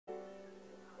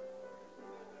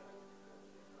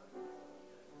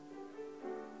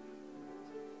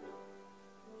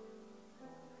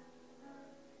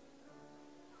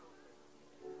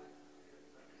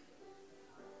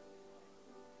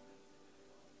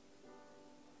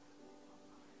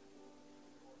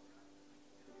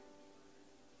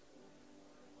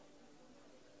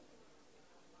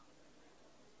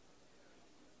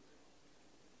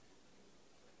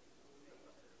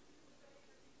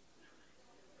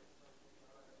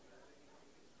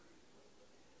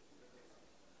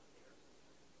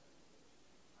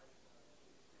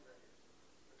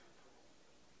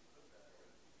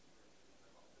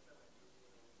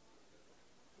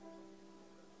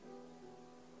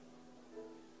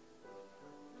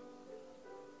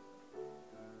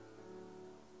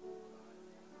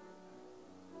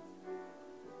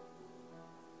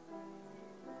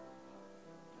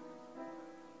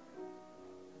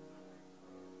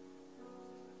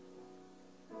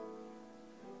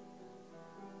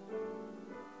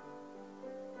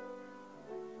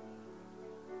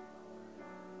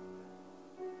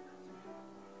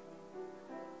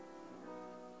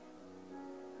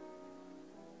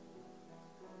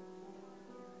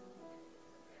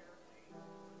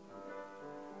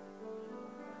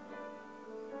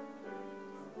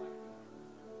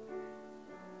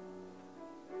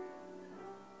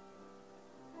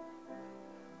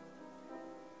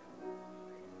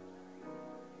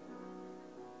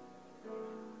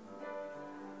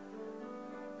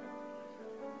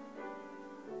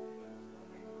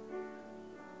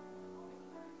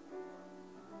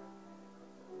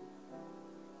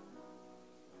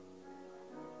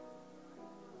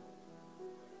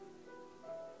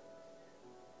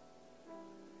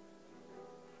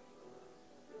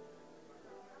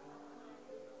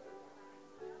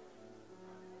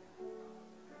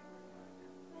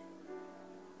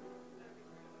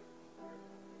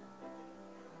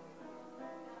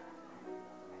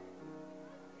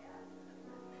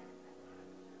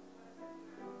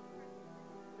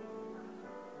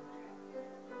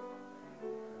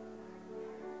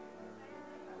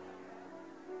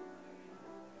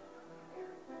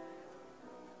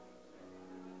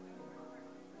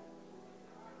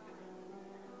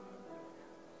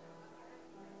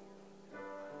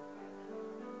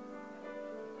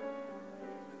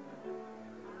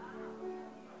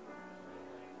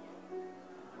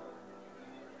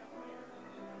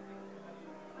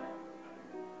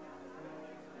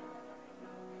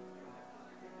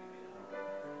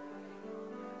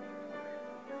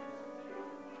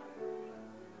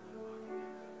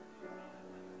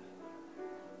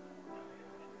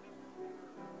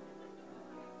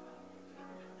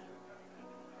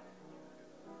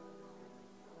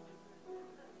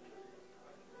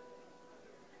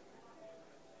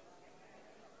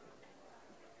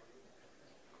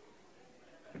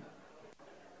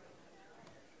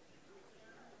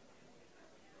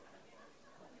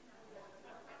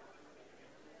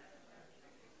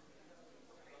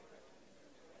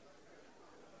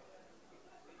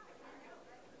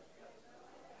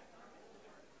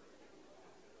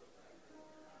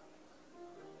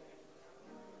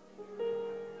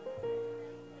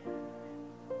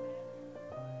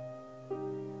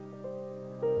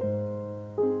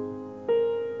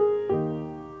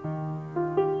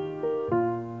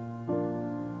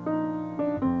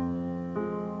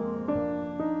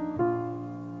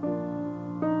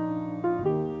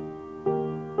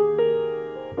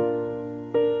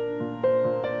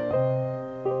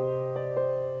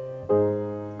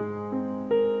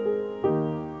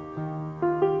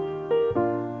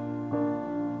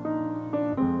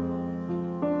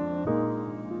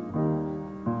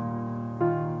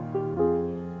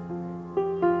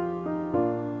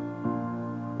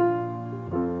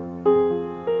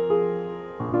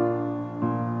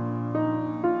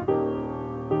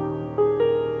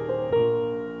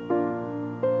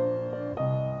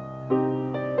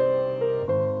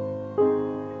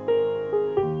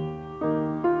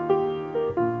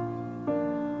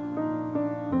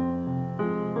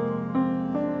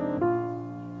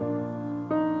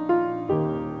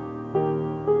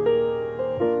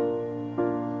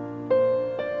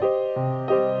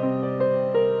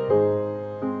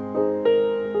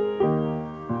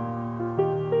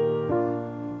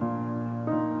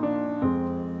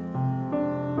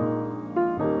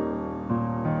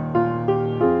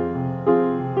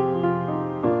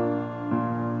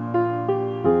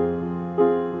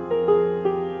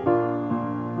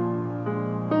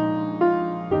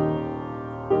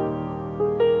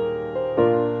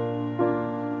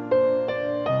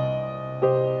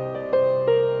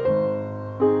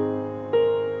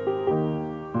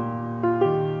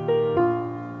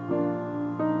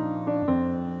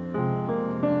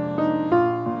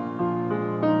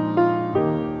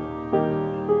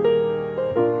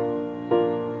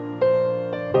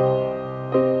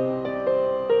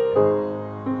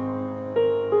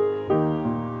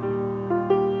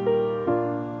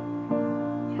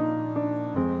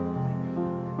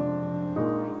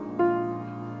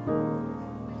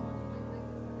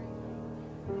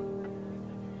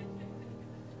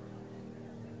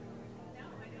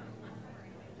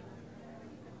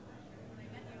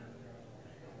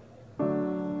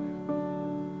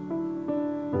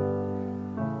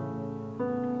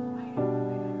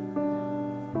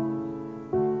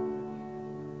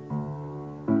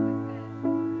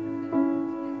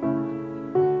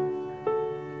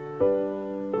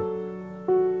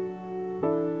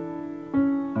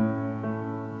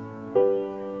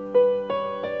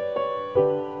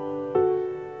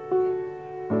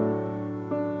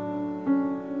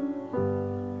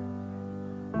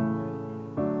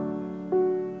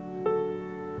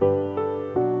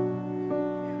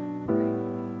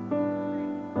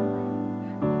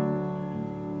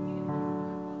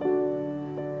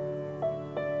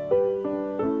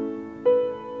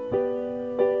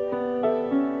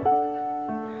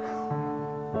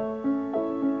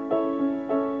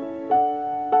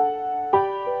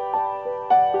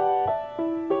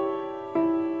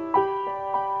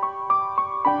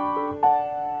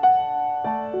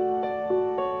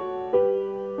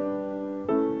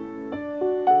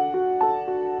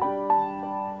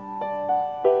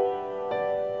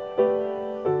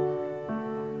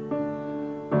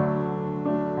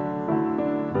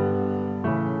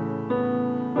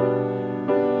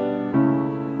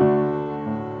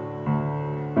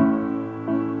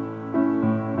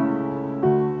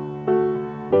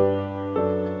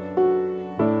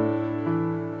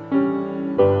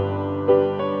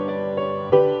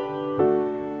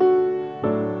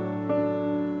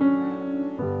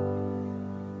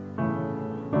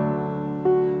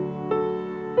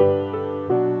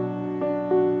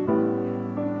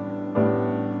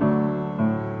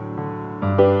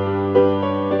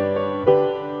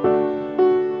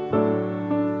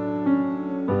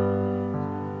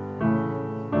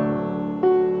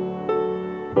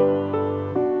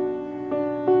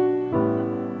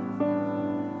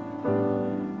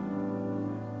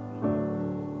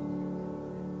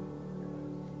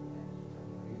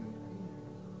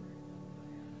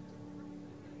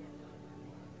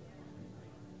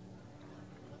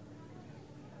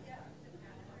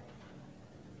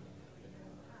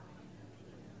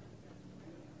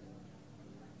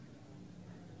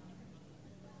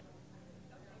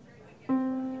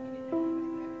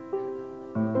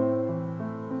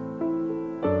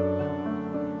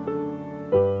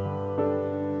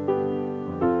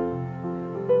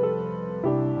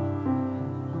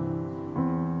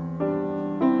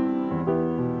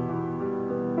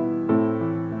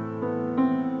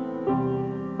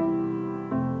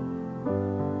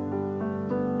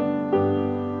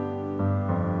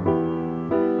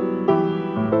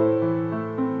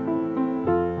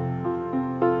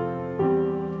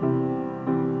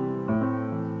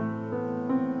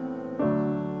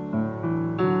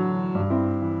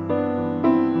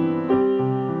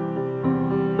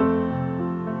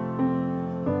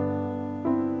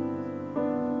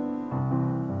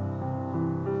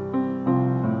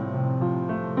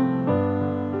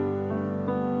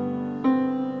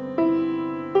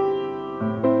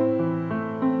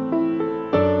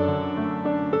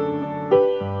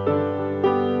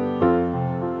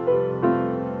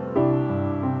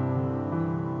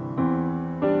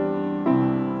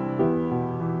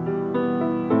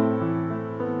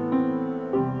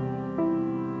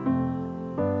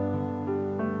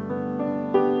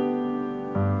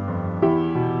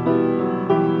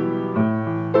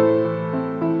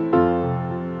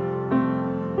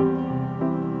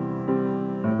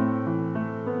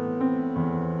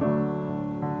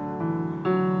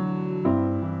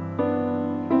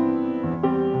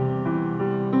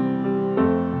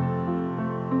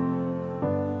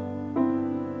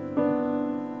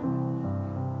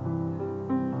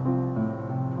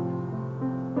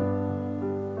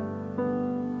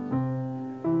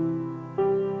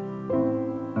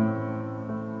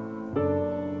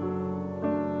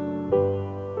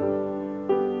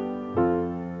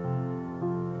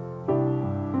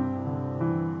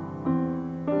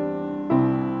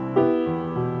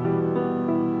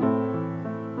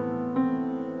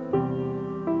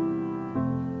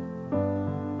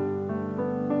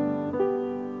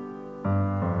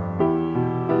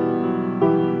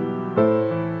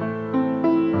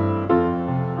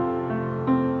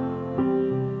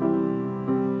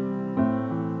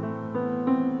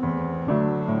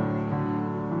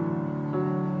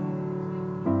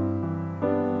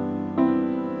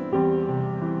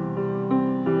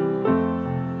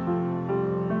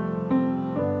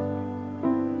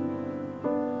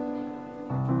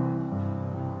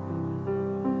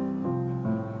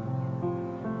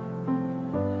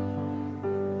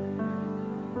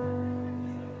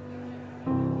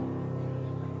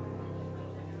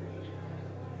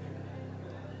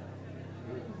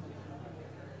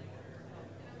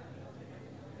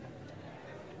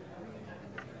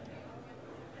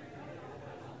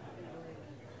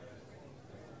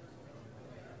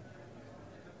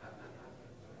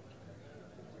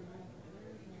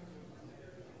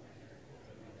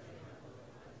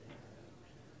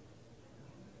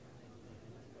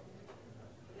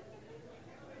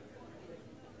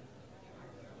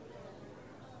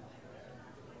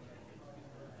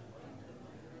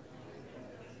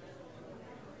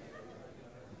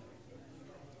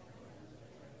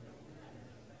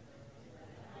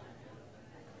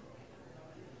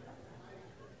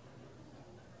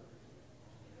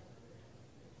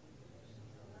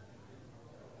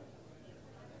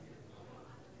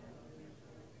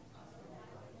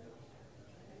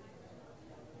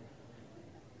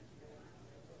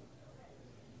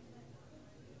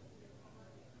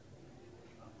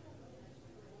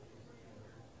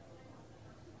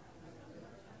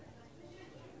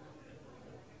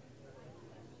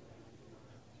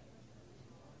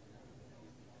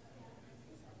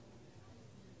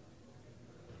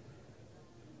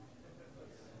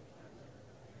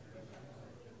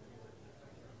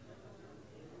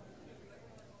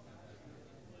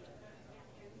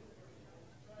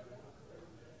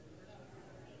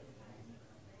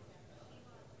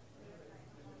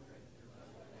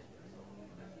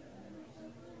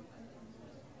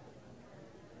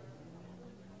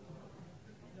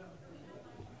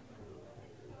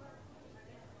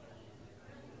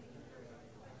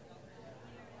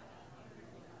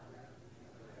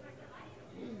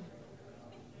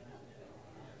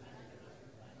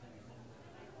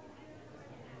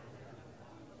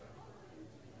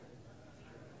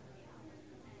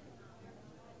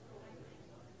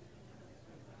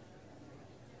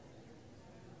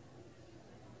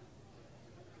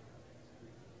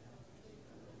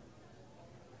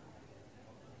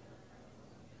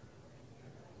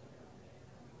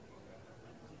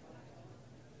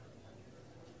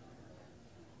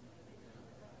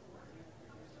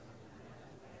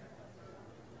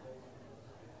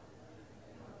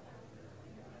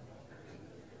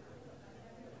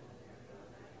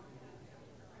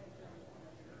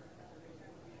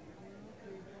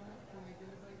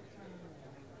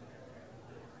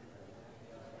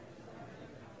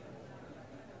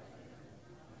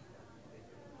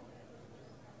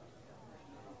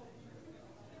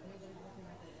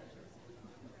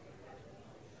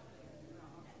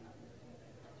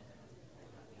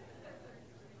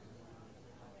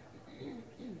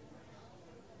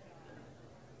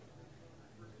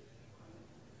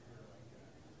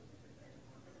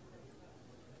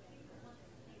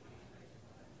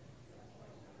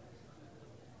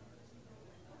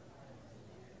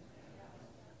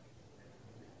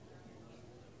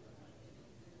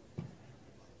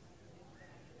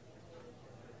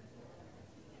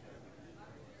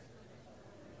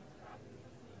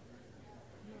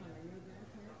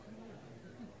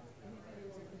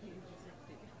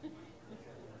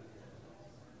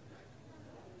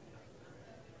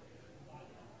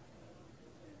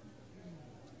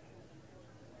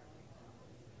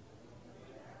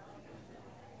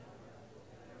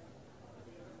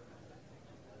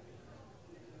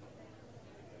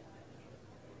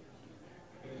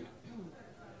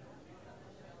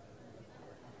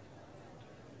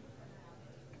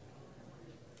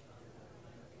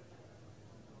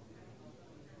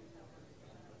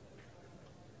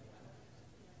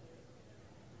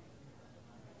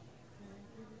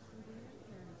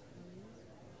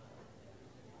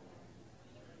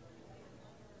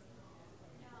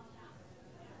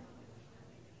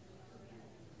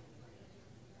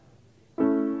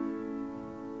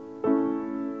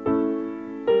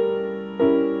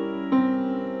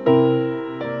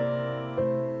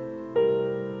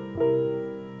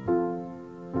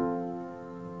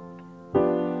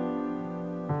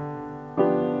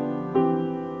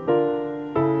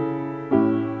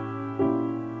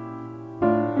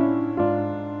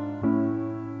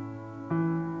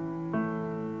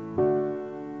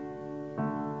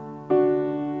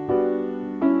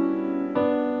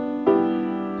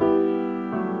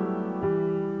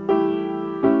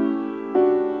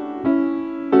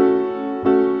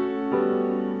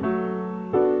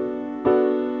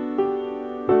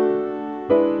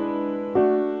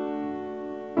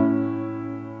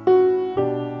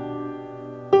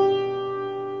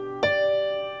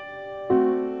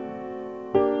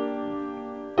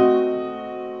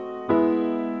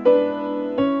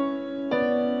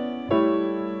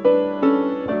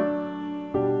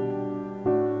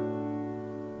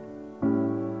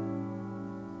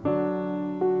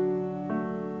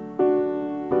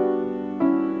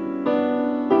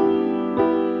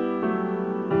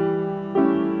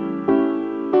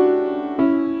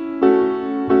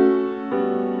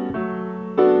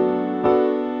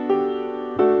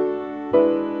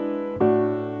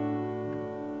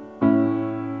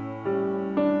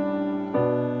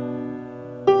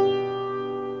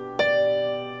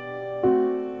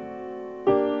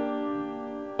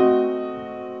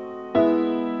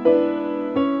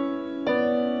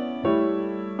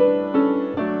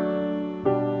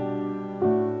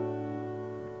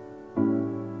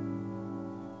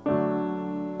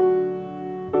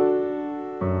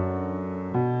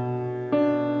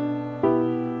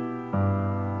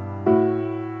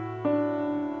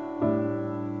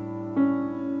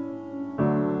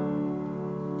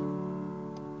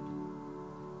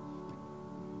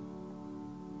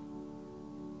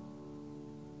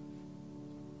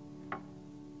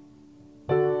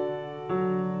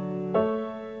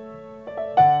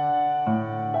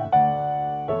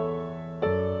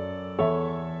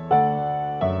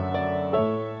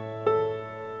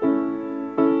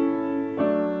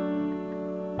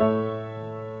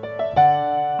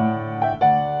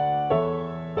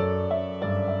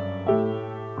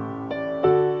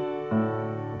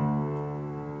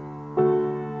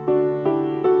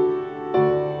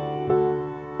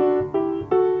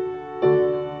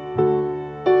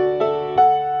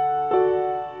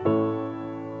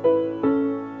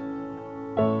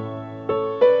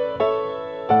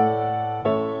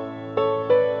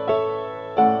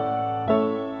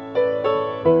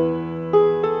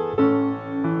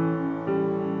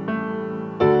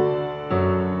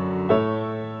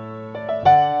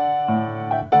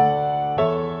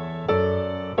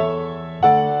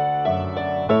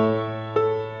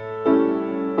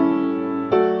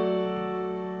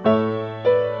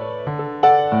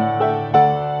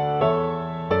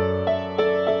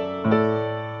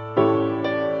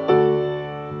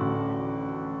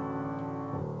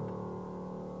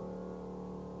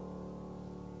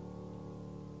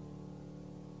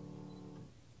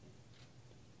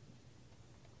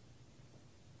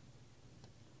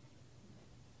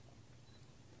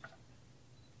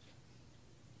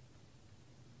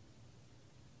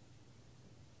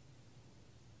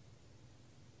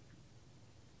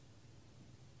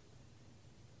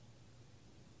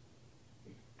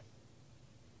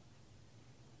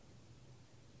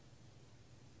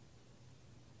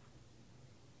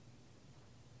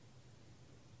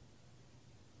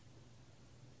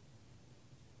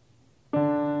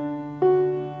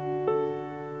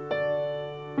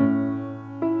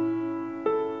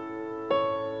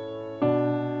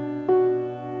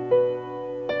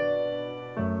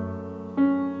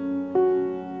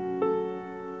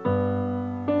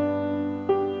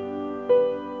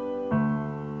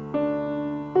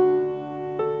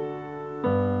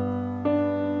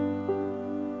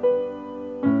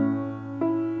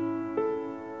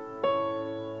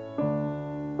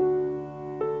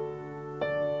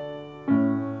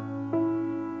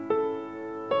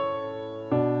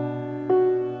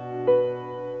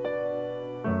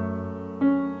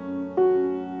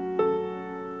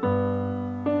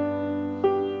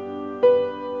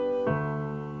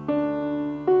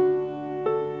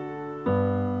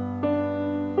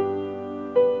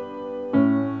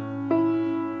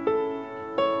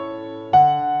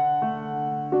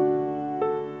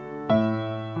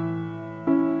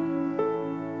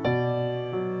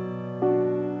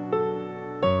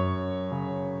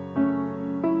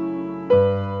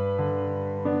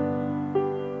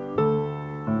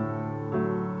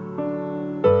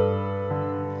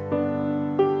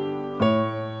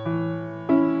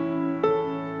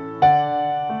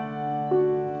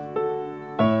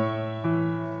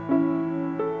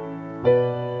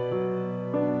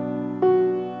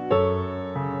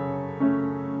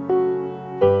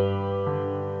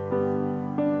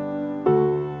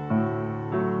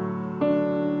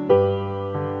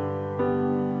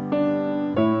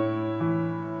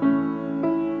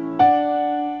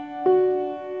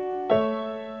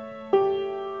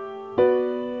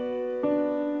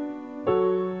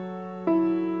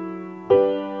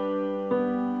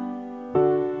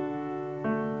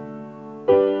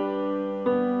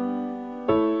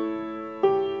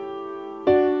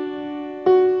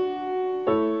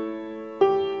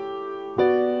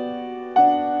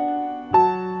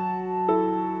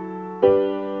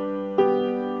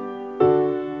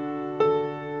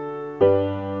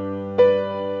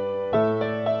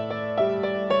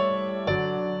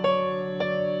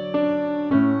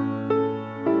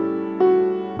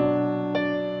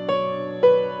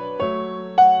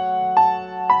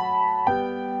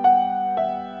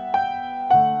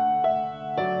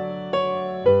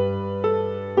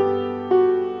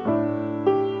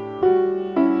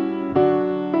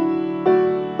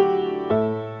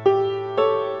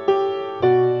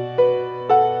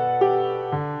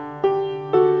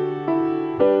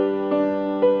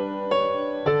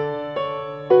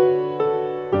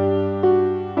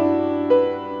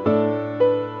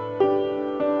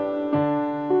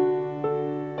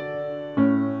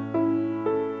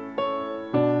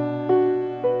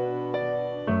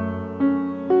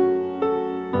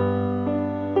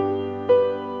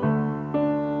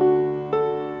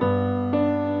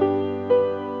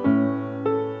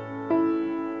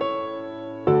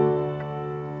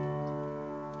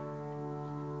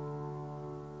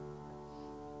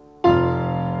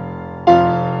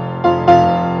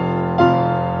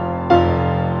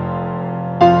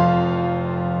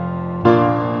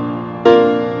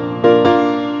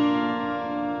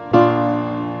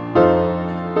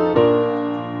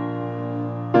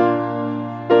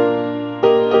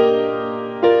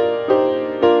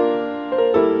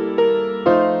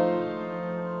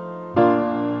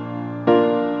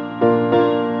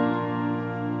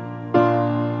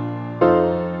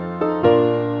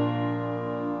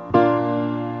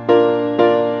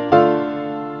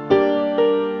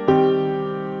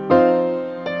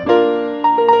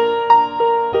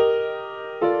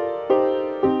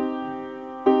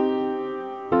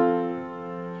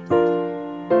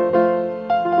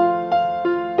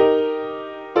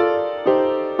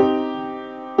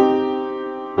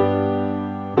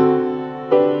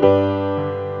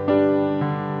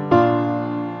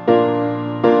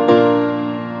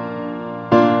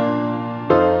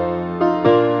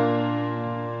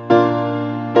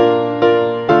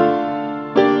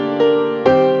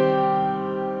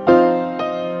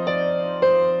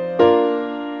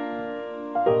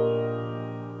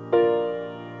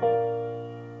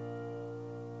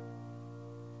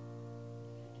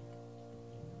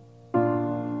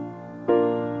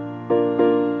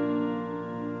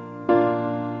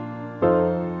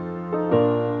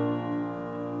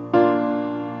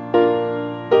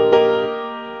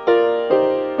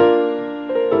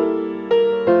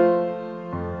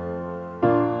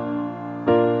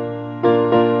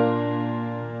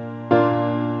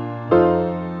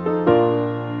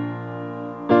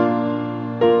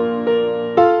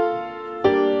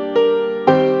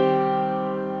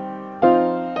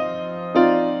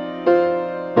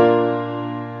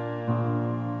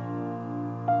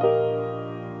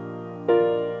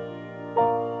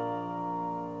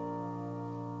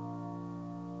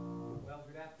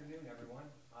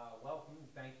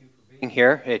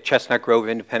here at Chestnut Grove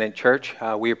Independent Church.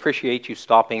 We appreciate you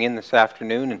stopping in this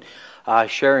afternoon and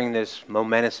sharing this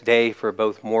momentous day for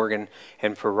both Morgan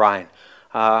and for Ryan.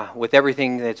 With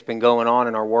everything that's been going on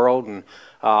in our world and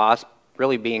us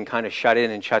really being kind of shut in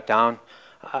and shut down,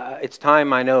 it's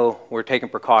time. I know we're taking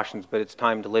precautions, but it's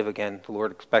time to live again. The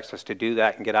Lord expects us to do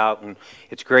that and get out, and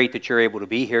it's great that you're able to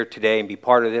be here today and be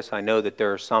part of this. I know that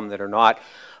there are some that are not,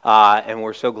 and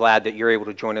we're so glad that you're able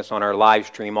to join us on our live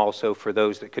stream also for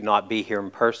those that could not be here in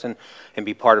person and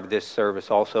be part of this service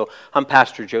also. I'm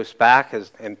Pastor Joe Spack,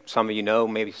 and some of you know,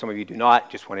 maybe some of you do not.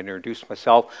 Just want to introduce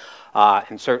myself.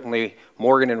 And certainly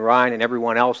Morgan and Ryan and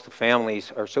everyone else, the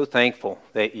families, are so thankful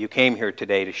that you came here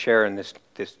today to share in this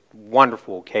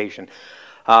wonderful occasion.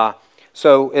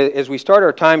 So as we start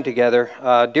our time together,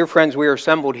 dear friends, we are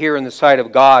assembled here in the sight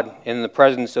of God in the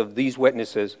presence of these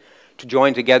witnesses to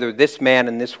join together this man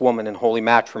and this woman in holy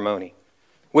matrimony,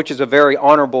 which is a very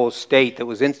honorable estate that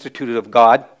was instituted of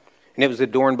God, and it was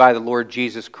adorned by the Lord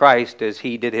Jesus Christ as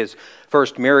he did his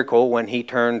first miracle when he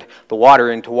turned the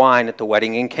water into wine at the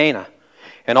wedding in Cana.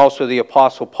 And also the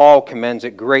Apostle Paul commends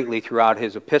it greatly throughout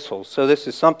his epistles. So this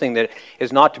is something that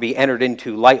is not to be entered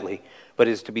into lightly, but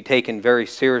is to be taken very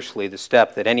seriously, the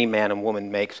step that any man and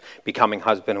woman makes becoming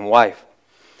husband and wife.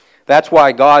 That's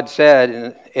why God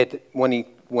said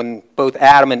when both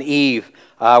Adam and Eve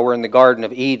were in the Garden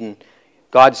of Eden,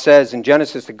 God says in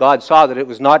Genesis that God saw that it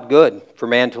was not good for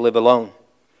man to live alone.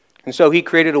 And so he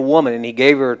created a woman and he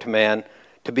gave her to man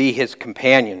to be his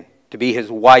companion, to be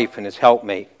his wife and his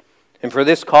helpmate. And for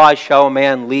this cause shall a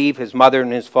man leave his mother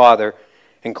and his father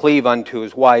and cleave unto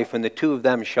his wife, and the two of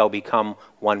them shall become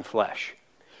one flesh.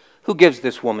 Who gives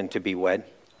this woman to be wed?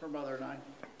 Her mother and I.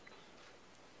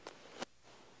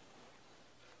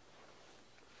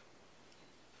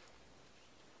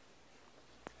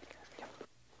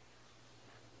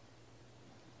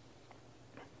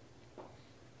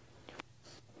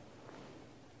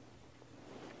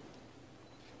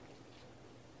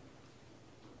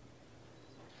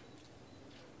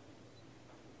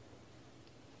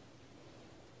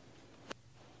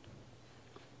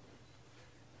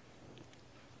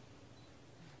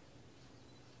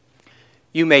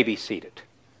 You may be seated.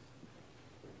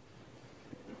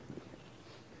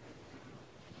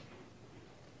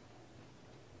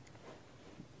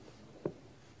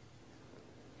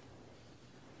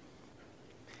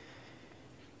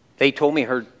 They told me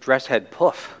her dress had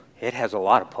puff. It has a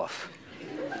lot of puff.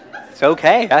 It's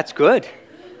okay, that's good.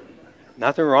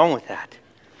 Nothing wrong with that.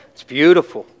 It's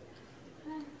beautiful.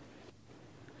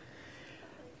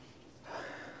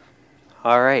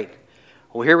 All right.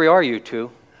 Well, here we are, you two.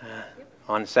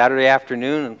 On Saturday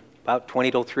afternoon, about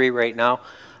 20 till 3 right now,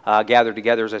 gathered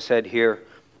together, as I said here.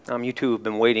 You two have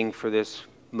been waiting for this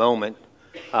moment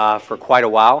for quite a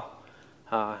while,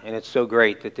 and it's so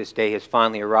great that this day has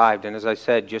finally arrived. And as I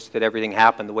said, just that everything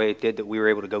happened the way it did, that we were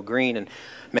able to go green, and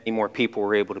many more people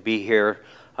were able to be here,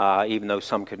 even though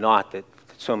some could not, that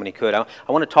so many could. I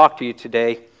want to talk to you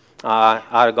today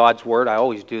out of God's Word. I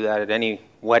always do that at any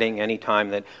wedding, any time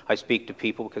that I speak to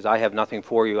people, because I have nothing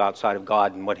for you outside of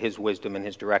God and what His wisdom and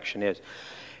His direction is.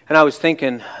 And I was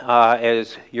thinking,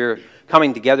 as you're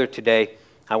coming together today,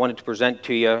 I wanted to present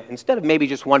to you, instead of maybe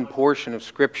just one portion of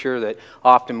Scripture that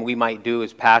often we might do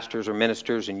as pastors or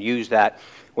ministers and use that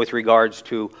with regards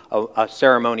to a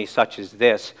ceremony such as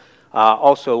this,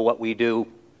 also what we do,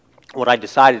 what I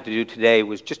decided to do today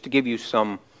was just to give you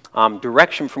some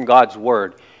direction from God's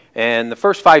Word. And the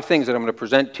first 5 things that I'm going to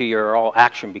present to you are all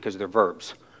action because they're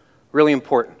verbs. Really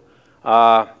important.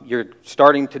 You're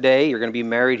starting today. You're going to be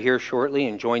married here shortly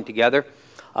and joined together.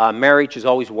 Marriage is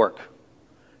always work.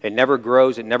 It never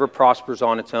grows. It never prospers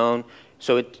on its own.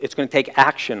 So it's going to take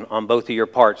action on both of your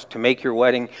parts to make your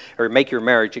wedding, or make your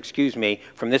marriage,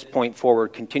 from this point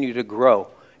forward, continue to grow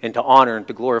and to honor and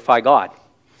to glorify God.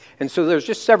 And so there's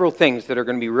just several things that are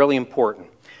going to be really important.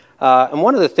 And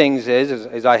one of the things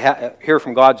is I hear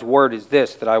from God's Word is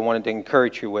this, that I wanted to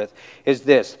encourage you with, is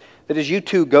this, that as you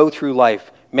two go through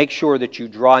life, make sure that you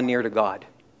draw near to God.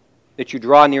 That you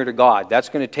draw near to God. That's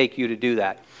going to take you to do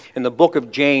that. In the book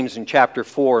of James in chapter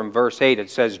 4 and verse 8,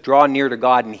 it says, draw near to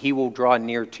God and He will draw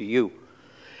near to you.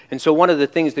 And so one of the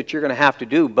things that you're going to have to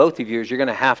do, both of you, is you're going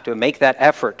to have to make that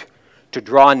effort to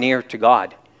draw near to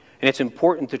God. And it's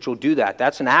important that you'll do that.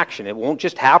 That's an action. It won't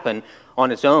just happen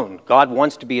on its own. God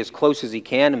wants to be as close as He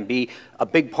can and be a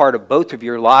big part of both of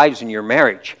your lives and your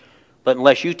marriage. But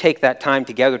unless you take that time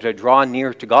together to draw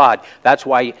near to God, that's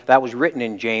why that was written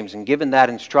in James and given that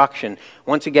instruction.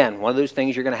 Once again, one of those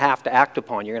things you're going to have to act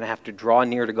upon. You're going to have to draw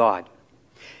near to God.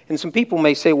 And some people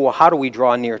may say, well, how do we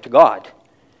draw near to God?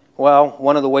 Well,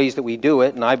 one of the ways that we do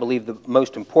it, and I believe the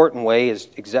most important way, is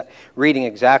reading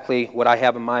exactly what I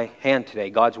have in my hand today,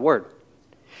 God's Word.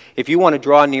 If you want to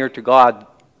draw near to God,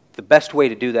 the best way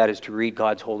to do that is to read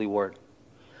God's holy Word.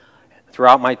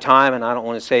 Throughout my time, and I don't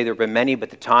want to say there have been many,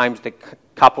 but the times that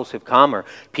couples have come, or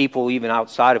people even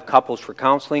outside of couples for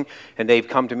counseling, and they've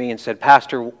come to me and said,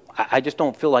 Pastor, I just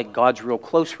don't feel like God's real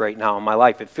close right now in my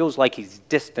life. It feels like He's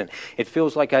distant. It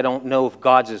feels like I don't know if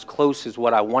God's as close as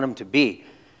what I want Him to be.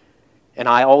 And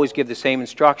I always give the same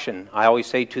instruction. I always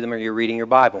say to them, are you reading your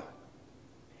Bible?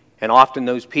 And often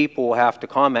those people will have to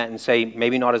comment and say,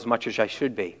 maybe not as much as I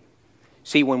should be.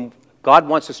 See, when God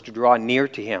wants us to draw near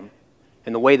to Him,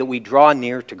 and the way that we draw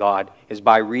near to God is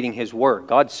by reading His Word.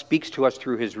 God speaks to us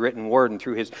through His written Word and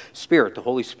through His Spirit, the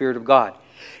Holy Spirit of God.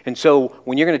 And so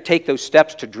when you're going to take those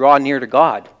steps to draw near to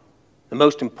God, the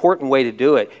most important way to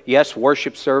do it, yes,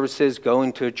 worship services,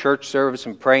 going to a church service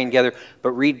and praying together,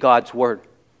 but read God's Word.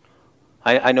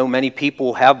 I know many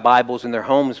people have Bibles in their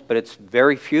homes, but it's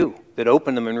very few that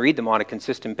open them and read them on a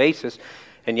consistent basis,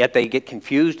 and yet they get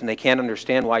confused and they can't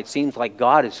understand why it seems like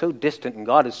God is so distant and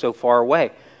God is so far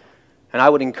away. And I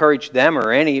would encourage them,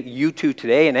 or any of you two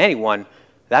today, and anyone,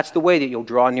 that's the way that you'll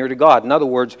draw near to God. In other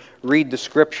words, read the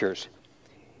Scriptures.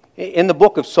 In the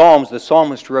book of Psalms, the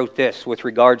psalmist wrote this with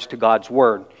regards to God's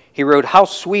Word. He wrote, "How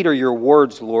sweet are your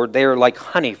words, Lord. They are like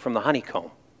honey from the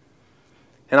honeycomb."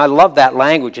 And I love that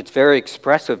language. It's very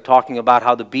expressive, talking about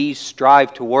how the bees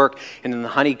strive to work, and in the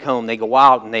honeycomb they go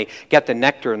out and they get the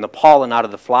nectar and the pollen out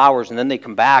of the flowers, and then they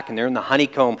come back and they're in the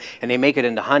honeycomb and they make it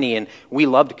into honey. And we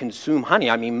love to consume honey.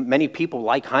 I mean, many people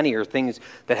like honey, or things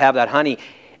that have that honey.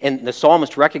 And the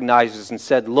psalmist recognizes and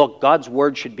said, look, God's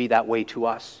Word should be that way to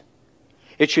us.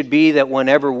 It should be that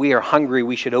whenever we are hungry,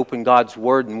 we should open God's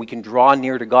Word and we can draw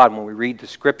near to God when we read the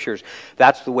Scriptures.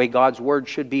 That's the way God's Word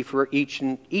should be for each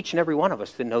and every one of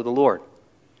us that know the Lord.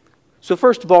 So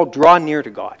first of all, draw near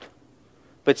to God.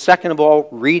 But second of all,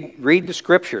 read the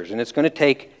Scriptures. And it's going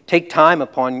to take time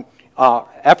upon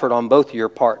effort on both of your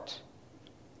parts.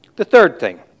 The third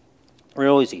thing,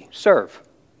 real easy, serve.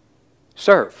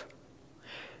 Serve.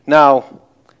 Now,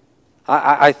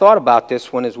 I thought about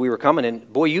this as we were coming,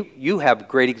 and boy, you have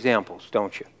great examples,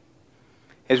 don't you?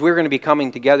 As we're going to be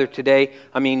coming together today,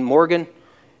 I mean, Morgan,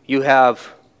 you have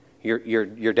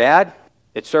your dad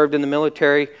that served in the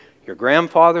military, your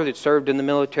grandfather that served in the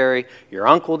military, your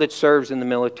uncle that serves in the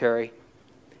military,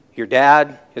 your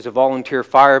dad is a volunteer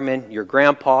fireman, your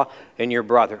grandpa, and your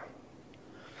brother.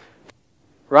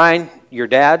 Ryan, your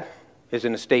dad is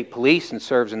in the state police and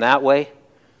serves in that way.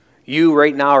 You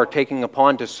right now are taking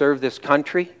upon to serve this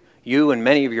country, you and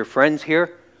many of your friends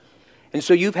here. And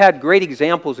so you've had great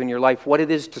examples in your life what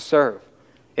it is to serve.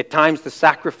 At times the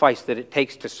sacrifice that it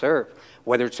takes to serve,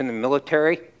 whether it's in the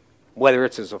military, whether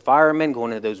it's as a fireman,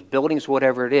 going to those buildings,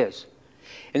 whatever it is.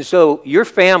 And so your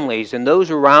families and those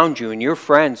around you and your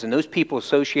friends and those people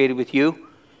associated with you,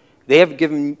 they have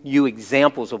given you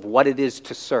examples of what it is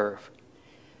to serve.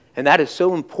 And that is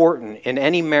so important in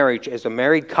any marriage as a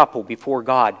married couple before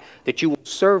God, that you will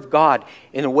serve God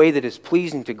in a way that is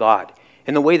pleasing to God,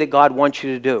 in the way that God wants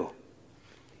you to do.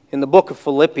 In the book of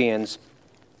Philippians,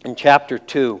 in chapter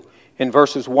 2, in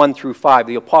verses 1 through 5,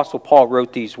 the Apostle Paul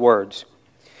wrote these words,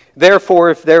 "Therefore,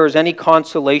 if there is any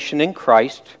consolation in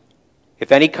Christ,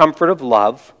 if any comfort of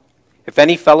love, if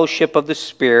any fellowship of the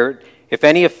Spirit, if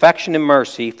any affection and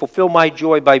mercy, fulfill my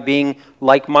joy by being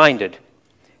like-minded,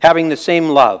 having the same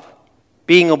love,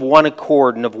 being of one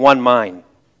accord and of one mind.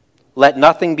 Let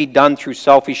nothing be done through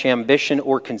selfish ambition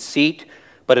or conceit,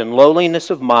 but in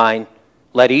lowliness of mind,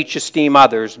 let each esteem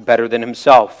others better than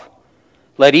himself.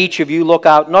 Let each of you look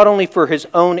out not only for his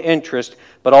own interest,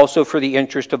 but also for the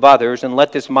interest of others, and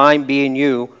let this mind be in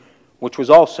you, which was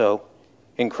also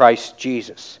in Christ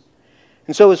Jesus."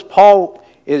 And so as Paul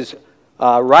is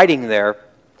writing there,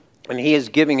 and he is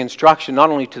giving instruction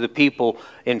not only to the people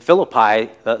in Philippi,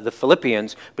 the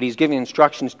Philippians, but he's giving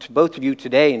instructions to both of you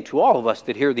today and to all of us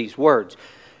that hear these words.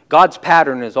 God's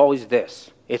pattern is always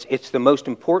this. It's the most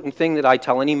important thing that I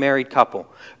tell any married couple.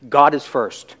 God is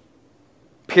first.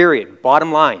 Period.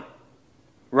 Bottom line.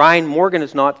 Ryan, Morgan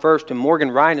is not first, and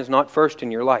Morgan, Ryan is not first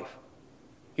in your life.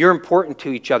 You're important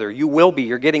to each other. You will be.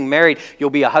 You're getting married. You'll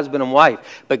be a husband and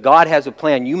wife. But God has a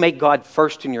plan. You make God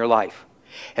first in your life.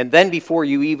 And then before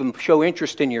you even show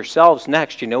interest in yourselves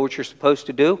next, you know what you're supposed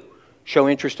to do? Show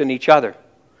interest in each other.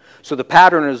 So the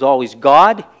pattern is always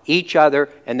God, each other,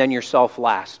 and then yourself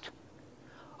last.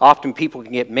 Often people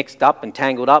can get mixed up and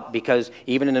tangled up because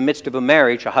even in the midst of a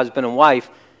marriage, a husband and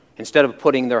wife, instead of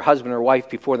putting their husband or wife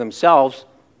before themselves,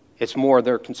 it's more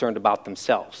they're concerned about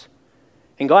themselves.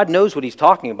 And God knows what He's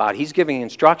talking about. He's giving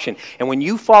instruction. And when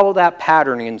you follow that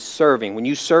pattern in serving, when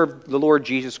you serve the Lord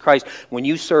Jesus Christ, when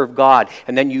you serve God,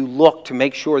 and then you look to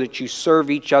make sure that you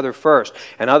serve each other first.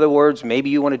 In other words,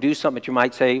 maybe you want to do something that you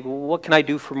might say, well, what can I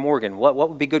do for Morgan? What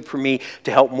would be good for me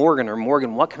to help Morgan? Or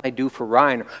Morgan, what can I do for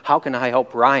Ryan? Or how can I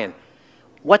help Ryan?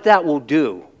 What that will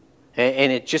do,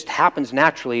 and it just happens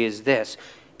naturally, is this.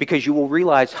 Because you will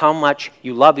realize how much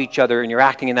you love each other and you're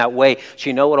acting in that way. So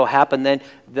you know what will happen then?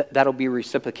 That'll be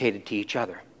reciprocated to each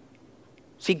other.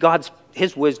 See,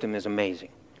 His wisdom is amazing.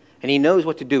 And He knows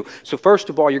what to do. So first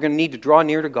of all, you're going to need to draw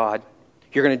near to God.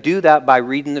 You're going to do that by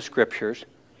reading the Scriptures.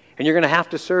 And you're going to have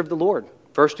to serve the Lord,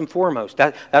 first and foremost.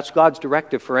 That's God's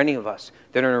directive for any of us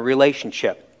that are in a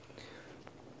relationship.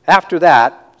 After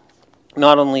that,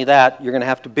 not only that, you're going to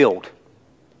have to build.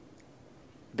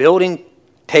 Building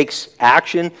takes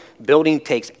action. Building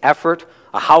takes effort.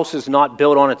 A house is not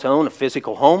built on its own, a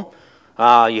physical home.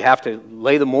 You have to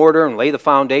lay the mortar and lay the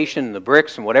foundation and the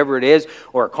bricks and whatever it is,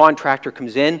 or a contractor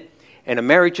comes in. And a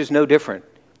marriage is no different.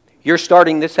 You're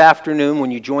starting this afternoon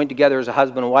when you join together as a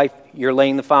husband and wife, you're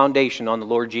laying the foundation on the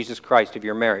Lord Jesus Christ of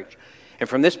your marriage. And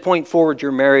from this point forward,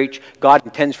 your marriage, God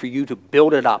intends for you to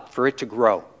build it up, for it to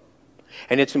grow.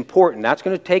 And it's important. That's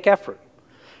going to take effort.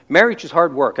 Marriage is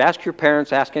hard work. Ask your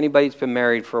parents, ask anybody that's been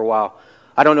married for a while.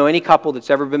 I don't know any couple that's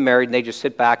ever been married and they just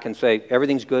sit back and say,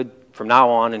 everything's good from now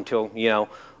on until,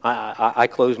 I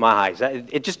close my eyes.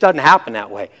 It just doesn't happen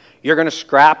that way. You're going to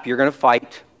scrap, you're going to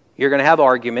fight, you're going to have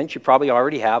arguments. You probably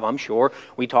already have, I'm sure.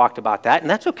 We talked about that, and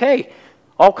that's okay.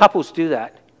 All couples do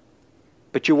that.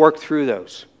 But you work through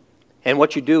those. And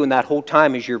what you do in that whole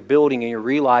time is you're building and you're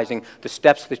realizing the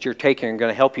steps that you're taking are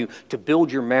going to help you to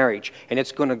build your marriage. And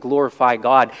it's going to glorify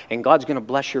God. And God's going to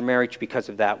bless your marriage because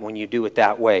of that when you do it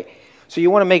that way. So you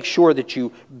want to make sure that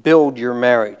you build your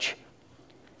marriage.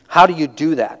 How do you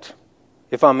do that?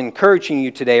 If I'm encouraging you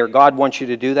today, or God wants you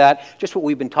to do that, just what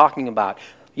we've been talking about.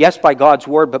 Yes, by God's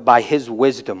word, but by His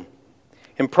wisdom.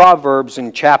 In Proverbs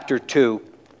in chapter 2,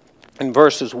 in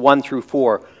verses 1 through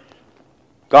 4,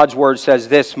 God's word says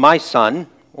this, my son,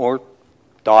 or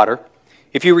daughter,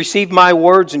 if you receive my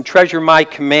words and treasure my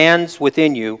commands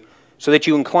within you, so that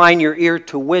you incline your ear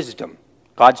to wisdom.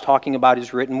 God's talking about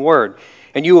His written word.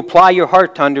 And you apply your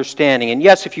heart to understanding. And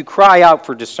yes, if you cry out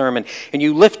for discernment, and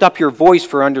you lift up your voice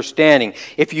for understanding,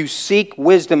 if you seek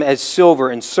wisdom as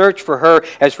silver and search for her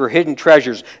as for hidden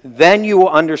treasures, then you will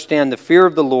understand the fear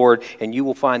of the Lord, and you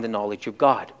will find the knowledge of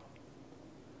God.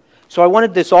 So I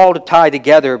wanted this all to tie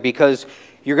together because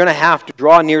you're going to have to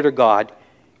draw near to God.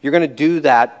 You're going to do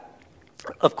that,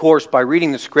 of course, by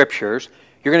reading the Scriptures.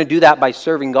 You're going to do that by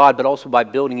serving God, but also by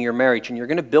building your marriage. And you're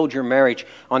going to build your marriage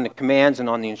on the commands and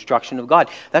on the instruction of God.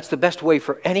 That's the best way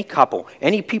for any couple,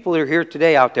 any people that are here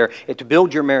today out there, to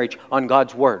build your marriage on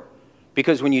God's Word.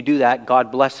 Because when you do that,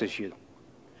 God blesses you.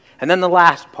 And then the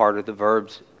last part of the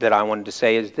verbs that I wanted to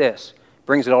say is this.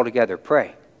 Brings it all together.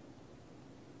 Pray.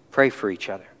 Pray for each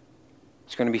other.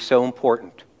 It's going to be so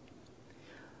important.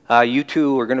 You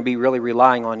two are going to be really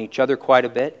relying on each other quite a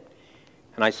bit.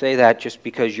 And I say that just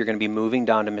because you're going to be moving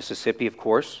down to Mississippi, of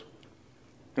course.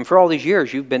 And for all these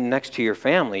years, you've been next to your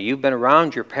family. You've been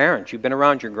around your parents. You've been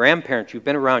around your grandparents. You've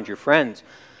been around your friends.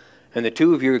 And the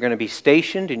two of you are going to be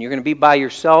stationed, and you're going to be by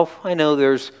yourself. I know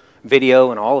there's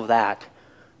video and all of that.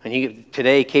 And you're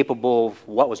today capable of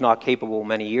what was not capable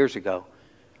many years ago.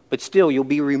 But still, you'll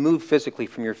be removed physically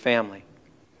from your family.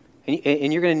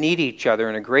 And you're going to need each other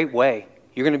in a great way.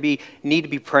 You're going to need to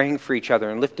be praying for each other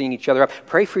and lifting each other up.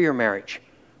 Pray for your marriage.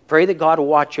 Pray that God will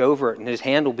watch over it and His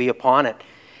hand will be upon it.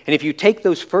 And if you take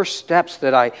those first steps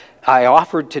that I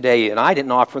offered today, and I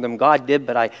didn't offer them, God did,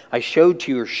 but I showed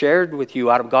to you or shared with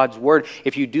you out of God's Word,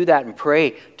 if you do that and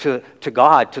pray to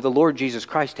God, to the Lord Jesus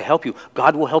Christ to help you,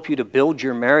 God will help you to build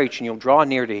your marriage, and you'll draw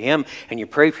near to Him, and you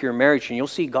pray for your marriage, and you'll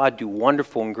see God do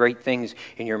wonderful and great things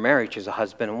in your marriage as a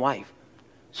husband and wife.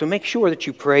 So make sure that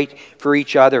you pray for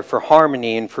each other, for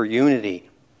harmony and for unity.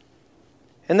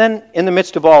 And then in the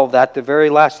midst of all of that, the very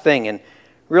last thing, and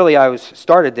really I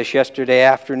started this yesterday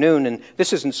afternoon, and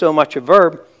this isn't so much a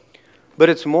verb, but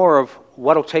it's more of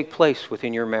what will take place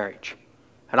within your marriage.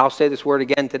 And I'll say this word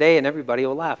again today, and everybody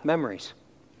will laugh. Memories.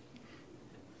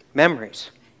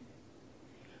 Memories.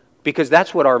 Because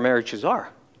that's what our marriages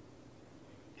are.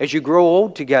 As you grow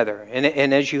old together, and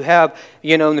as you have,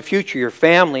 in the future, your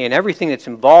family and everything that's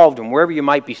involved, and wherever you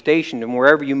might be stationed, and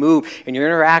wherever you move, and your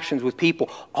interactions with people,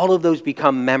 all of those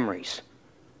become memories.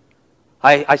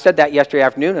 I said that yesterday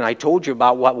afternoon, and I told you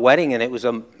about what wedding, and it was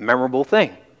a memorable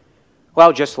thing.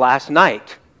 Well, just last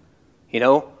night,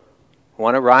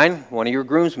 one of your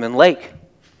groomsmen, Lake,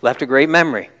 left a great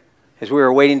memory. As we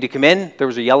were waiting to come in, there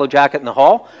was a yellow jacket in the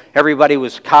hall. Everybody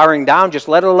was cowering down. Just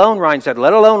let it alone, Ryan said.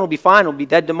 Let it alone. It'll be fine. It'll be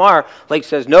dead tomorrow. Blake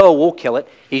says, no, we'll kill it.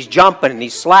 He's jumping and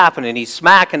he's slapping and he's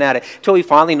smacking at it until he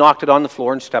finally knocked it on the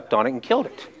floor and stepped on it and killed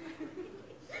it.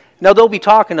 Now, they'll be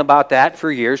talking about that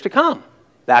for years to come.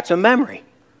 That's a memory.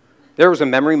 There was a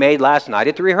memory made last night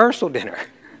at the rehearsal dinner.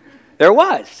 There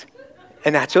was.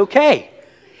 And that's okay.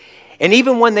 And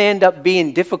even when they end up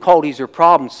being difficulties or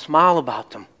problems, smile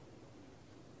about them.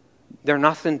 They're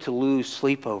nothing to lose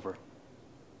sleep over.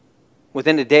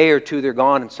 Within a day or two, they're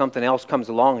gone and something else comes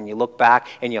along and you look back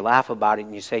and you laugh about it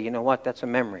and you say, you know what, that's a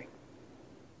memory.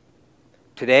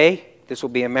 Today, this will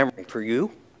be a memory for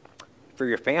you, for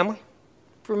your family,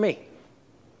 for me,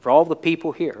 for all the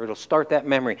people here. It'll start that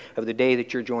memory of the day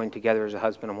that you're joined together as a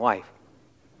husband and wife.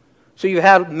 So you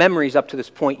have memories up to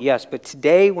this point, yes, but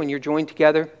today when you're joined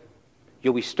together,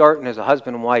 you'll be starting as a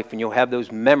husband and wife and you'll have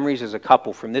those memories as a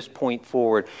couple from this point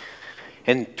forward.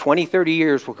 And 20, 30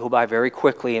 years will go by very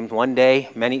quickly, and one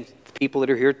day, many people that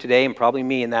are here today, and probably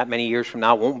me in that many years from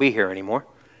now, won't be here anymore.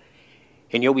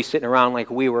 And you'll be sitting around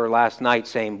like we were last night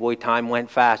saying, boy, time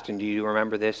went fast, and do you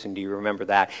remember this, and do you remember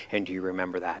that, and do you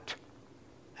remember that?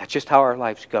 That's just how our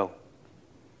lives go.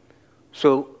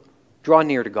 So draw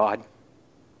near to God.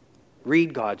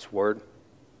 Read God's Word.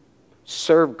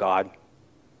 Serve God.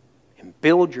 And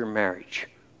build your marriage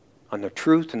on the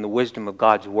truth and the wisdom of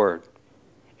God's Word.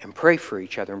 And pray for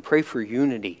each other and pray for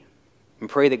unity. And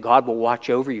pray that God will watch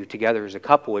over you together as a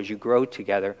couple as you grow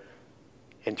together.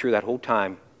 And through that whole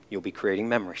time, you'll be creating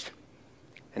memories.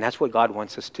 And that's what God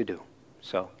wants us to do.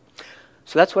 So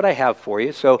that's what I have for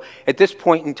you. So at this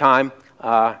point in time,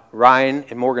 Ryan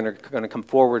and Morgan are going to come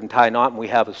forward and tie a knot. And we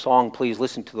have a song. Please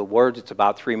listen to the words. It's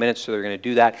about 3 minutes, so they're going to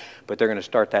do that. But they're going to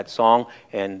start that song,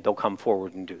 and they'll come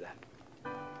forward and do that.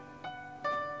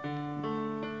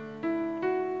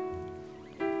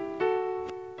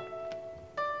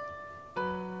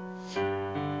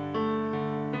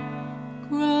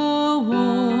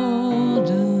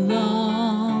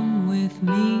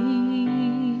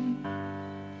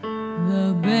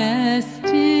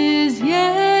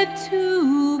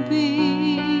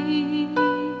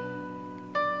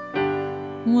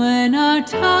 When our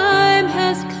time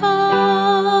has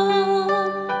come,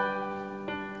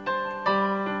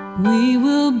 we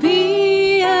will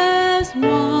be as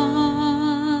one.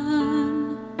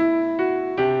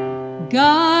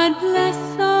 God bless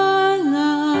our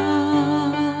love.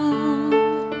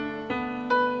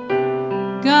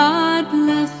 God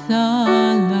bless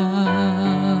our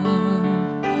love.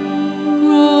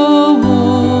 Grow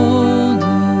old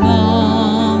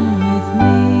along with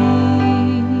me,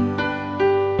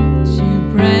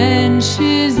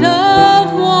 branches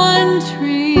of one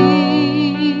tree,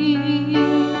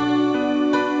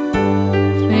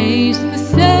 face the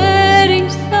setting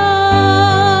sun,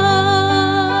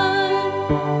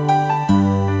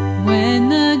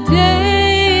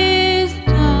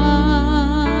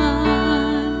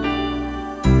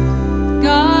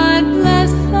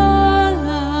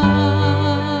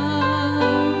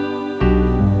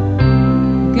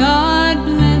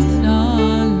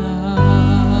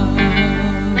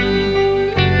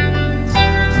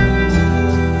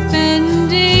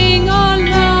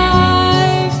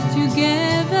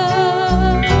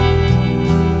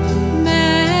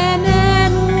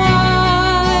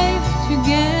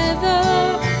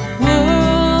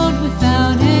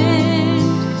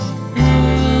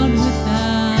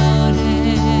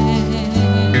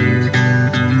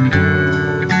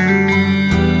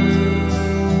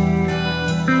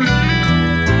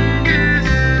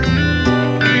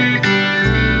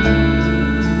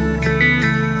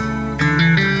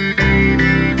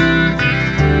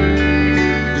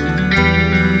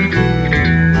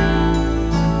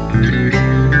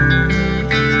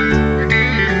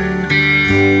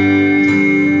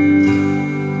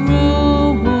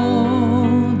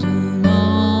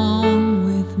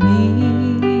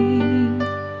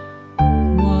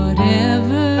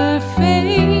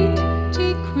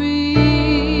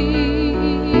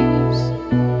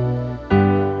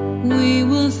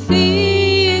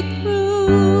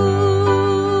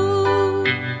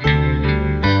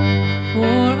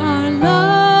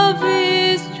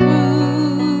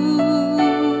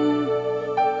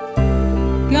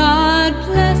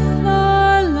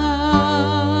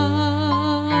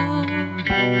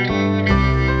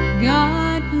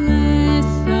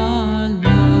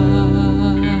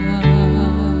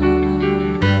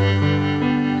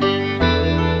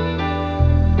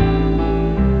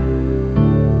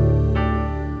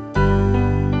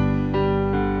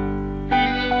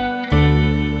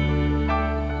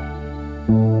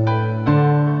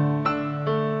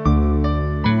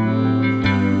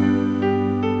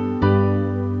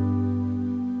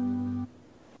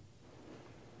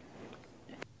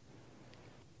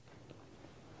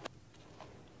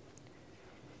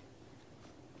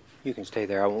 You can stay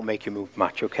there. I won't make you move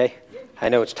much, okay? I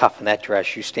know it's tough in that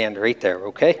dress. You stand right there,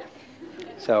 okay?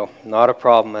 So, not a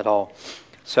problem at all.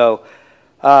 So,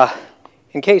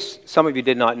 in case some of you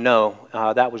did not know,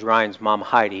 that was Ryan's mom,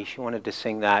 Heidi. She wanted to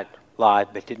sing that live,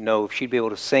 but didn't know if she'd be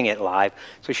able to sing it live.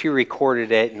 So she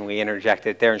recorded it, and we interjected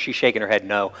it there, and she's shaking her head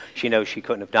no. She knows she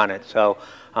couldn't have done it. So,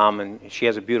 and she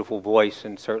has a beautiful voice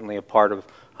and certainly a part of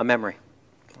a memory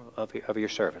of your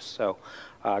service. So,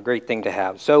 great thing to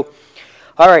have. So,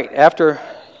 all right, after,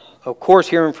 of course,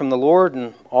 hearing from the Lord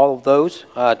and all of those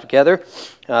together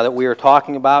that we are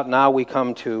talking about, now we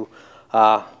come to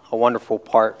a wonderful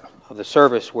part of the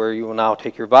service where you will now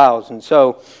take your vows. And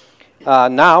so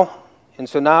now,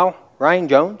 Ryan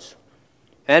Jones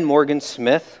and Morgan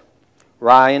Smith,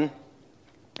 Ryan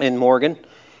and Morgan,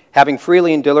 having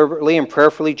freely and deliberately and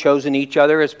prayerfully chosen each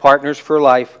other as partners for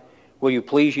life, will you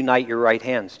please unite your right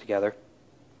hands together?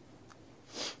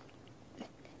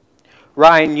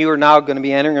 Ryan, you are now going to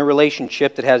be entering a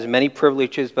relationship that has many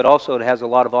privileges, but also it has a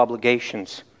lot of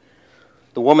obligations.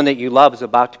 The woman that you love is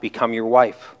about to become your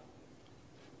wife.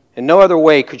 In no other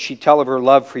way could she tell of her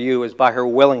love for you as by her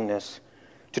willingness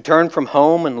to turn from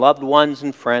home and loved ones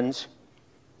and friends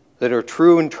that are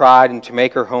true and tried, and to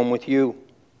make her home with you.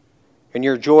 And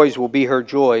your joys will be her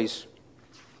joys,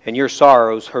 and your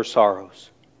sorrows her sorrows.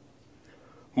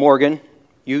 Morgan,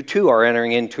 you too are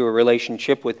entering into a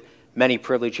relationship with many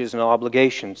privileges and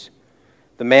obligations.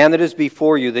 The man that is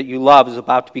before you that you love is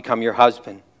about to become your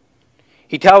husband.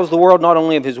 He tells the world not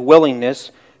only of his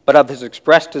willingness, but of his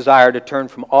expressed desire to turn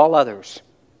from all others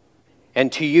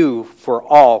and to you for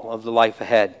all of the life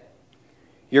ahead.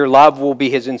 Your love will be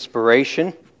his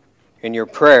inspiration, and your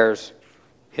prayers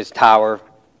his tower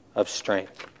of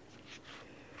strength.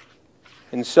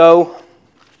 And so,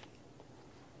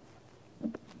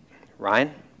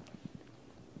 Ryan,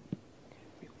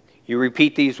 you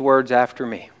repeat these words after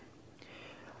me.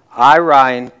 I,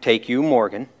 Ryan, take you,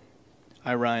 Morgan.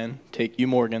 I, Ryan, take you,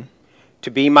 Morgan.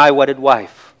 To be my wedded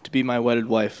wife. To be my wedded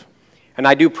wife. And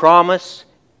I do promise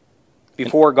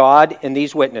before God and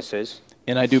these witnesses.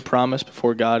 And I do promise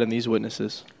before God and these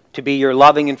witnesses. To be your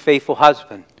loving and faithful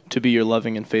husband. To be your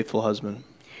loving and faithful husband.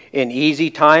 In easy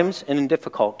times and in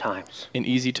difficult times. In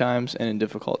easy times and in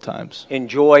difficult times. In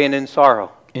joy and in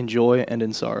sorrow. In joy and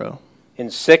in sorrow. In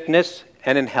sickness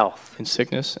and in health. In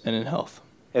sickness and in health.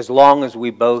 As long as we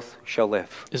both shall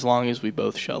live. As long as we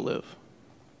both shall live.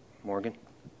 Morgan,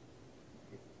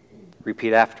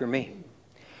 repeat after me.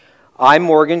 I,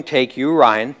 Morgan, take you,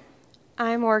 Ryan.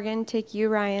 I, Morgan, take you,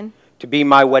 Ryan. To be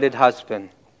my wedded husband.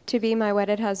 To be my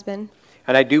wedded husband.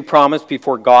 And I do promise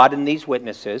before God and these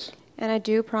witnesses. And I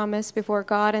do promise before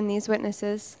God and these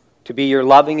witnesses. To be your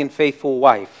loving and faithful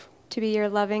wife. To be your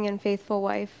loving and faithful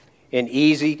wife. In the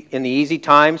easy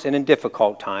times and in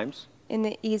difficult times. In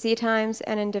the easy times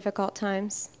and in difficult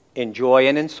times. In joy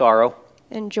and in sorrow.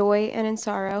 In joy and in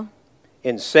sorrow.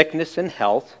 In sickness and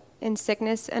health. In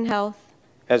sickness and health.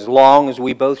 As long as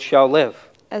we both shall live.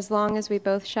 As long as we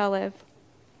both shall live.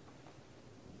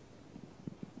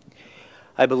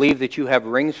 I believe that you have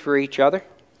rings for each other.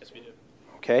 Yes, we do.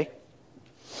 Okay.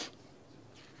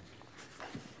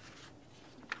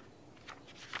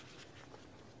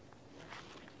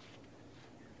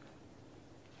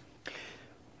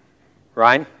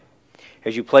 Ryan,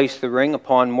 as you place the ring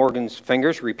upon Morgan's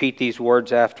fingers, repeat these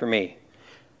words after me.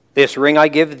 This ring I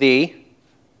give thee.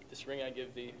 This ring I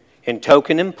give thee. In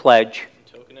token and pledge.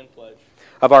 In token and pledge.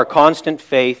 Of our constant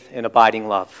faith and abiding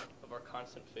love. Of our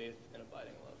constant faith and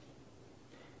abiding love.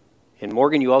 And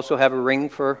Morgan, you also have a ring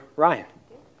for Ryan.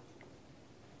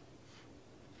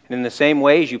 And in the same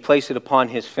way, as you place it upon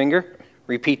his finger,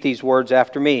 repeat these words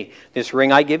after me. This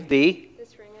ring I give thee.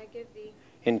 This ring I give thee.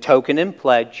 In token and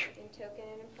pledge. In token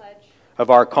and in pledge. Of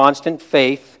our constant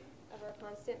faith. Of our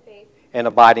constant faith. And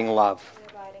abiding love.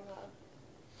 And abiding love.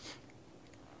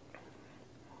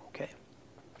 Okay.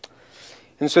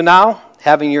 And so now,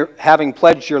 having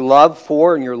pledged your love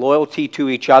for and your loyalty to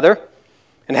each other,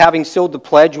 and having sealed the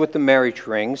pledge with the marriage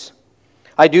rings,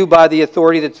 I do, by the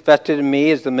authority that's vested in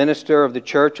me as the minister of the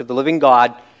Church of the living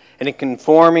God, and in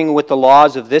conforming with the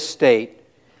laws of this state,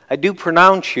 I do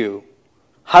pronounce you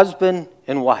husband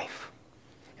and wife.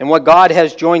 And what God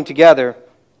has joined together,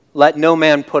 let no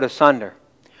man put asunder.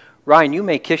 Ryan, you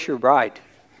may kiss your bride.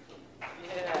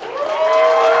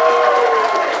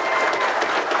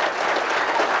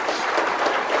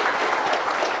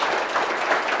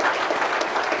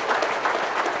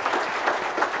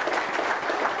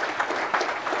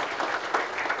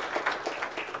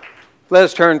 Let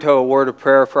us turn to a word of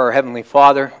prayer for our Heavenly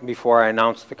Father before I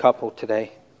announce the couple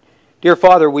today. Dear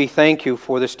Father, we thank you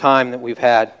for this time that we've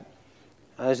had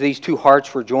as these two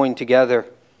hearts were joined together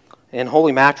in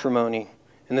holy matrimony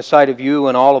in the sight of you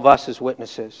and all of us as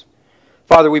witnesses.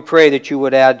 Father, we pray that you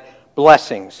would add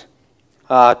blessings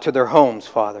to their homes,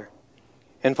 Father.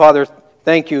 And Father,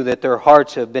 thank you that their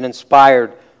hearts have been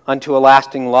inspired unto a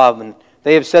lasting love, and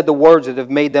they have said the words that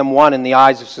have made them one in the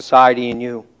eyes of society and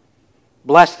you.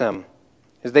 Bless them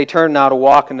as they turn now to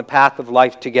walk in the path of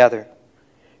life together.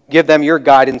 Give them your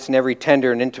guidance in every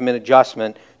tender and intimate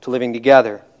adjustment to living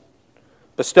together.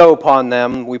 Bestow upon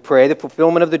them, we pray, the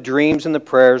fulfillment of the dreams and the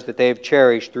prayers that they have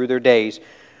cherished through their days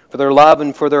for their love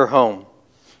and for their home.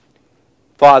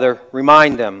 Father,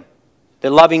 remind them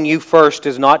that loving you first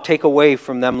does not take away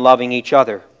from them loving each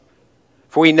other.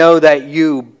 For we know that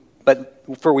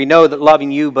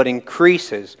loving you but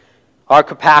increases our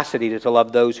capacity to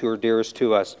love those who are dearest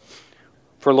to us.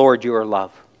 For Lord, you are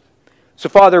love. So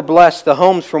Father, bless the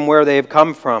homes from where they have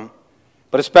come from,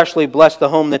 but especially bless the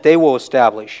home that they will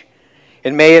establish.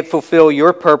 And may it fulfill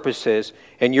your purposes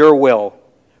and your will.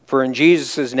 For in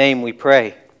Jesus' name we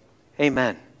pray.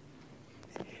 Amen.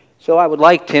 So I would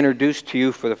like to introduce to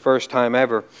you for the first time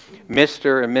ever,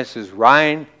 Mr. and Mrs.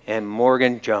 Ryan and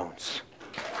Morgan Jones.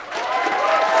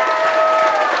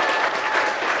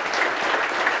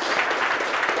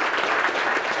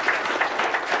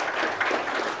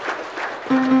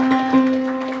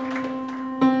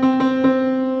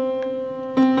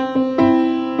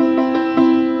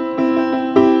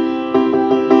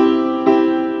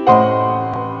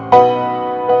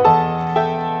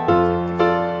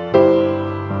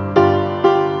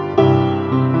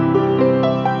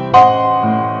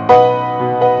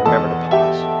 Remember to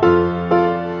pause.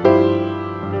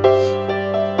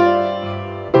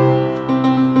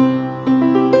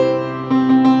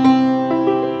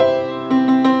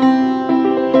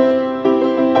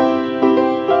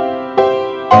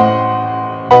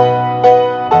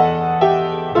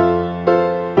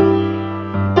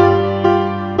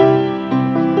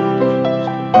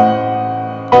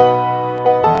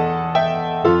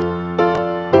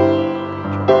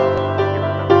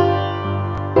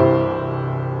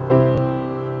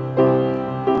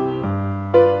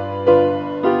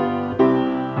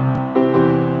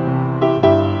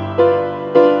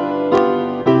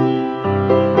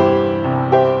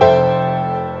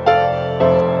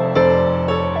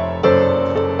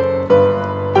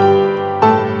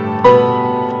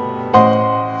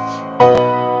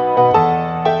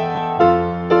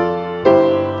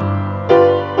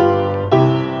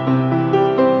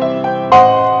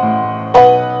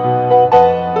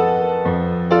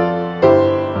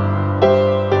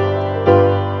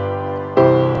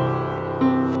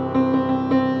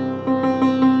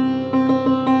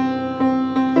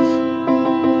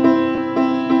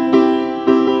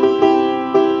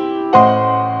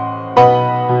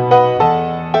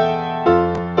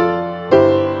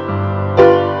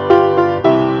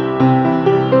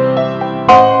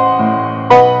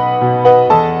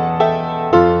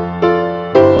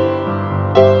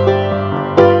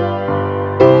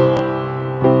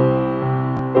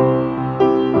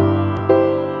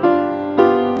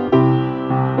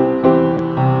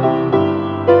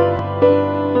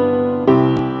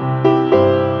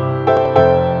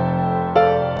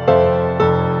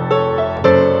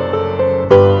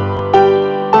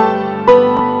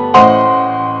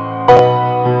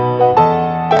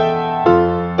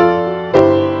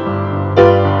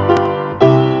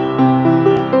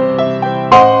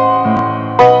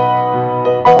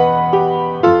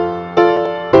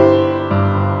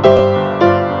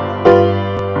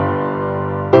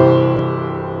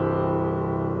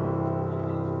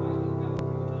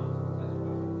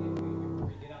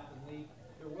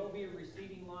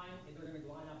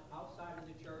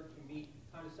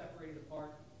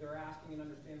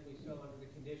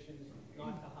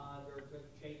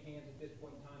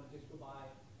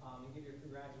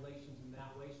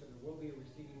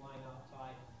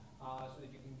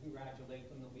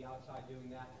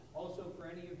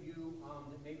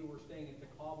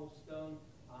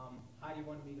 Heidi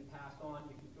wanted me to pass on.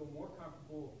 If you feel more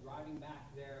comfortable driving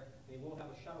back there, they will have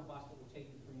a shuttle bus that will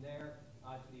take you from there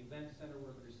to the event center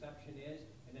where the reception is,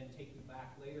 and then take you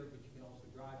back later, but you can also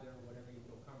drive there or whatever you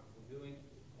feel comfortable doing.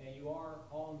 And you are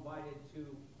all invited to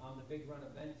the Big Run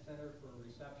Event Center for a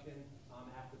reception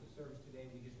after the service today.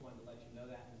 We just wanted to let you know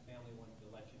that, and the family wanted to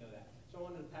let you know that. So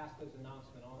I wanted to pass those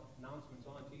announcements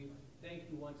on to you. Thank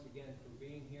you once again for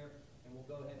being here, and we'll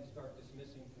go ahead and start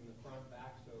dismissing from the front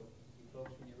back. So you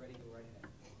folks, when you're ready, go right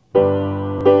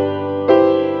ahead.